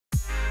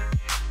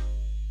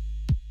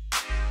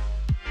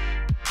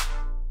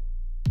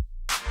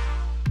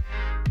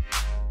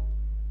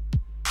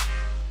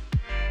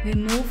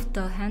Remove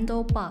the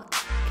handle bar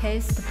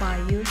cased by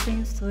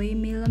using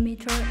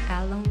 3mm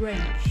Allen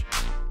wrench.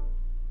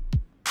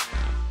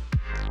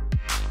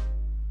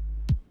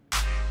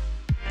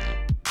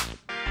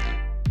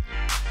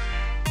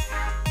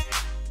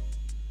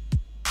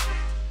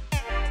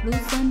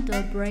 Loosen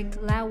the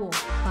brake level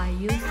by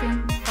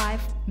using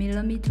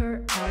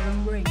 5mm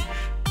Allen wrench.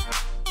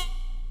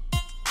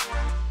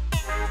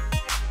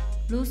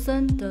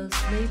 Loosen the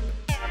slip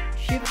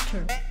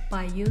shifter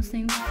by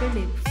using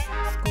Phillips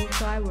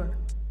screwdriver.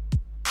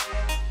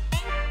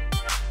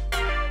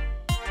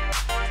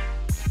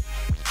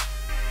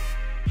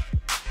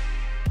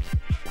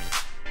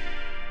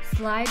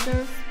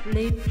 Slider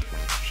slip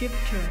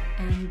shifter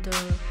and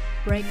the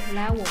brake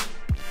level,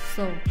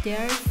 so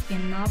there's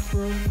enough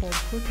room for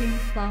putting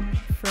thumb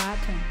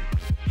flatten.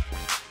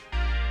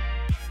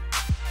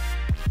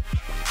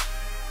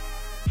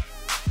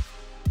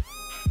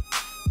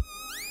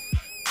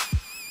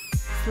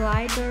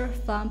 Slider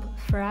thumb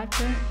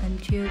flatten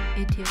until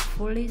it is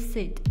fully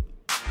set.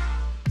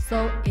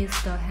 So is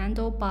the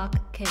handlebar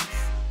case.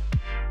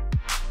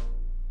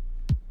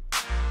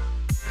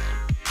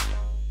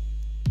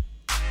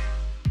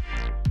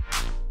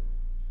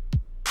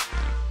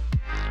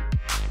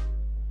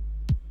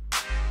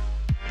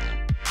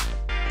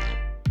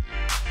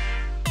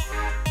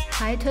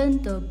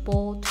 Tighten the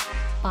bolt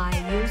by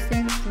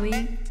using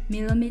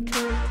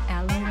 3mm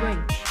Allen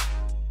wrench.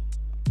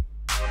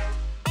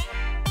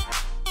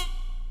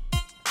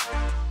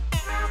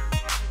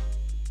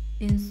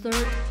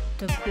 Insert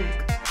the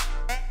hook.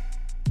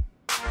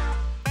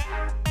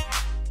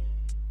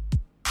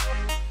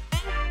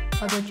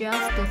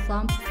 Adjust the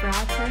thumb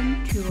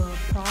flatten to a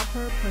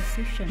proper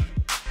position.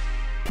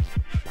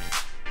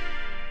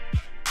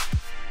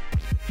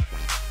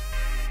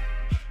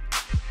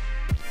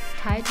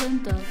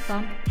 Tighten the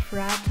thumb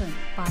flatten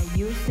by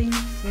using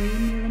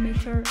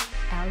 3mm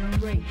Allen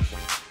wrench.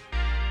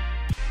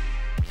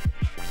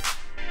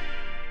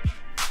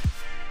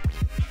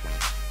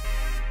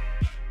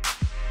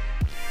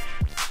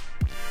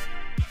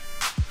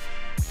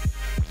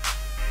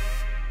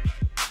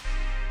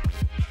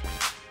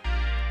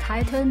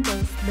 Tighten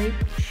the slip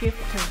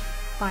shifter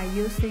by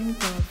using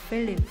the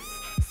Phillips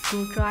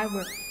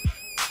screwdriver.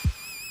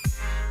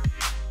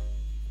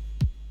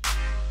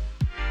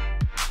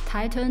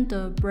 Tighten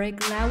the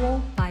brake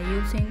level by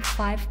using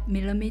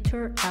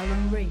 5mm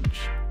Allen wrench.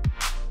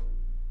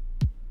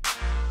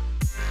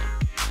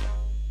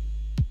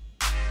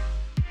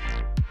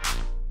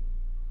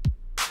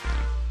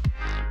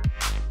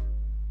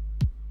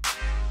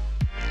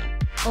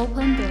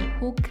 Open the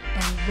hook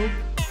and loop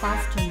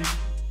fastener.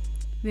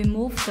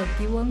 Remove the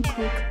given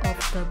hook of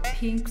the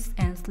pins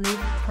and slip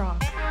plug.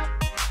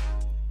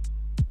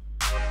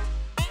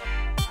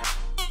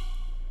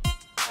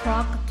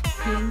 Plug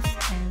pins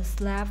and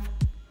slip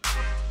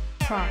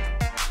plug.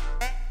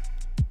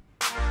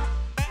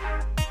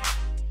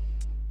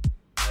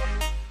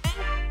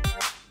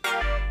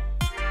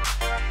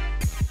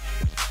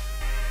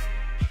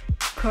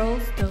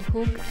 Close the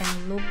hook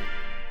and loop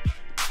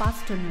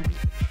fastener.